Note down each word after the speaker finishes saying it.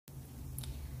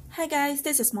Hi guys,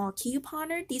 this is Small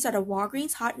Couponer. These are the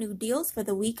Walgreens Hot New Deals for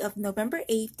the week of November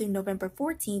 8th through November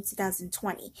 14th,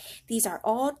 2020. These are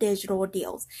all digital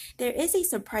deals. There is a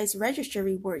surprise register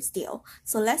rewards deal,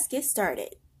 so let's get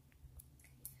started.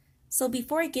 So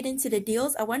before I get into the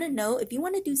deals, I want to know if you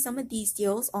want to do some of these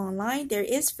deals online, there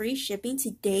is free shipping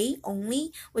today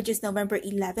only, which is November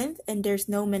 11th, and there's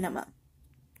no minimum.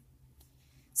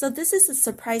 So this is a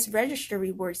surprise register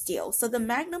rewards deal. So the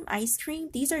Magnum ice cream,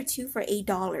 these are two for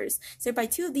 $8. So buy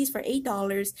two of these for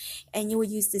 $8 and you will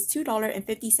use this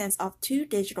 $2.50 off 2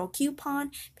 digital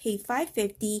coupon, pay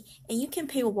 $5.50, and you can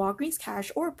pay with Walgreens cash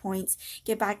or points,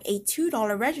 get back a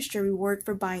 $2 register reward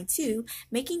for buying two,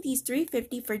 making these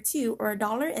 $3.50 for two or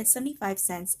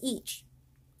 $1.75 each.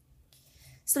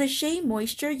 So the Shea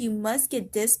Moisture, you must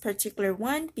get this particular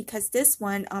one because this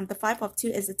one, the 5 off 2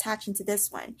 is attaching to this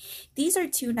one. These are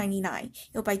 $2.99.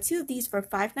 You'll buy two of these for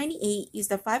 $5.98, use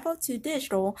the 5 off 2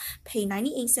 digital, pay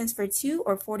 98 cents for two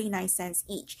or 49 cents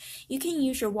each. You can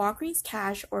use your Walgreens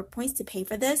cash or points to pay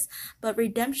for this, but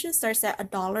redemption starts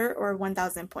at $1 or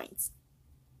 1,000 points.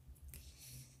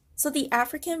 So the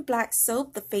African Black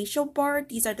Soap, the facial bar,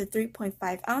 these are the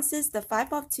 3.5 ounces. The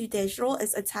 5 off 2 digital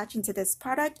is attaching to this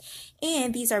product,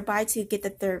 and these are buy two, get the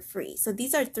third free. So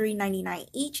these are $3.99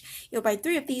 each. You'll buy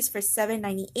 3 of these for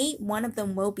 $7.98. One of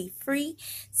them will be free,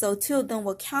 so 2 of them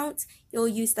will count. You'll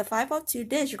use the 5 off 2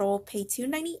 digital, pay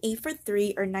 $2.98 for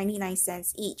 3 or 99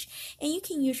 cents each. And you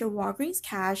can use your Walgreens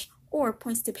cash or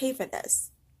points to pay for this.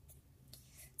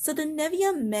 So the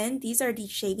Nivea Men, these are the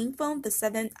shaving foam, the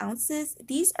 7 ounces.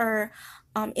 These are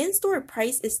in-store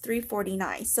price is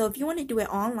 $3.49. So if you want to do it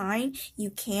online, you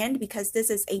can because this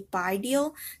is a buy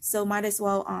deal. So might as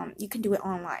well you can do it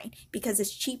online because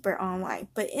it's cheaper online.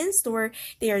 But in-store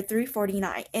they are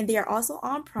 $3.49 and they are also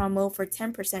on promo for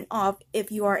 10% off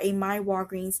if you are a My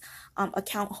Walgreens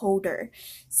account holder.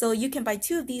 So you can buy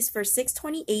two of these for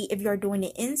 $6.28 if you are doing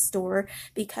it in-store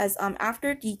because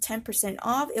after the 10%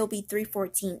 off it'll be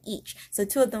 $3.14 each. So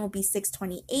two of them will be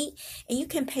 $6.28 and you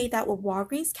can pay that with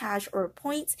Walgreens cash or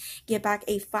points, get back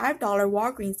a $5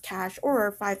 Walgreens cash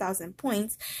or 5,000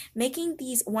 points, making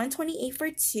these $1.28 for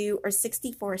two or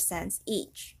 64 cents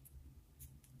each.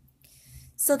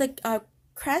 So the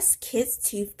Crest Kids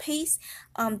toothpaste,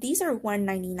 these are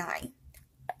 $1.99.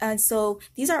 And so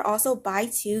these are also buy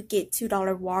two, get $2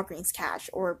 Walgreens cash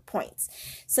or points.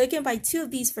 So you can buy two of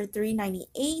these for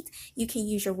 $3.98. You can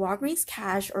use your Walgreens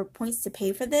cash or points to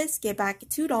pay for this, get back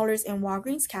 $2 in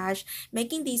Walgreens cash,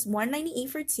 making these $1.98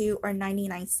 for two or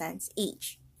 99 cents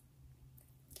each.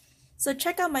 So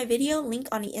check out my video link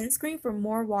on the end screen for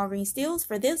more Walgreens deals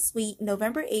for this week,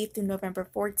 November 8th through November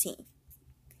 14th.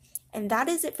 And that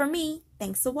is it for me.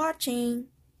 Thanks for watching.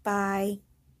 Bye.